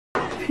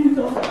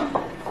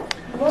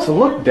So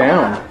look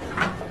down.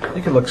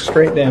 You can look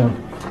straight down.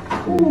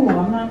 Ooh,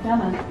 I'm not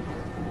gonna.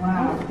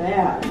 Wow,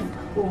 that is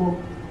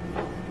cool.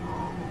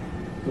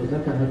 So is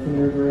that the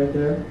Hudson River right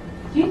there?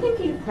 Do you think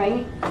you'd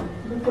faint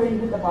before you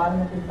hit the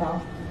bottom if you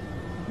fell?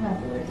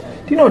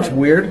 Do you know what's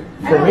weird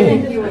I for don't me?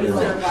 think you would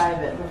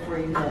survive it before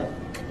you hit.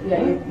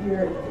 Yeah,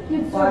 your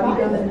body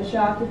goes into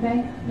shock, you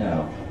think?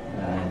 No,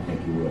 I don't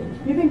think you would.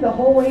 You think the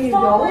whole way you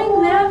Falling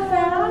go? that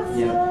fast?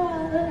 Yep.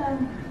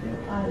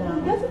 I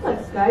know. I guess it's like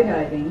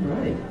skydiving.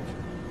 Right.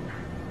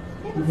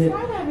 Yeah, but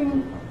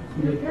skydiving,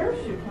 your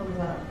parachute comes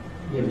up.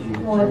 Yeah, but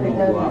you Well, if it terminal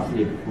doesn't-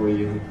 velocity before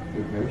your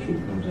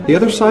parachute comes up. The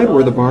other side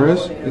where the bar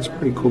is, it's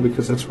pretty cool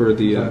because that's where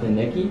the Something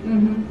Nicky?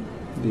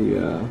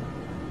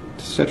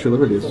 Statue of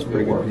Liberty is Supposed to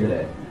pretty be work good here.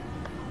 today.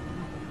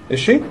 Is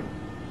she?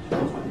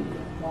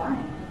 Why?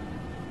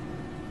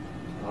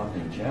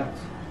 Opening checks.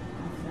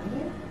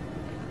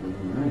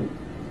 Alright.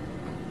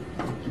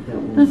 Keep that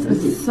one This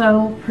busy. is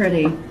so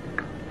pretty.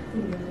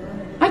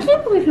 I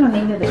can't believe how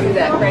neat it is. Do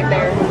that right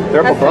there.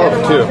 They're up That's the above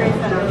other too. World Trade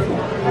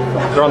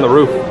Center. They're on the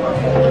roof.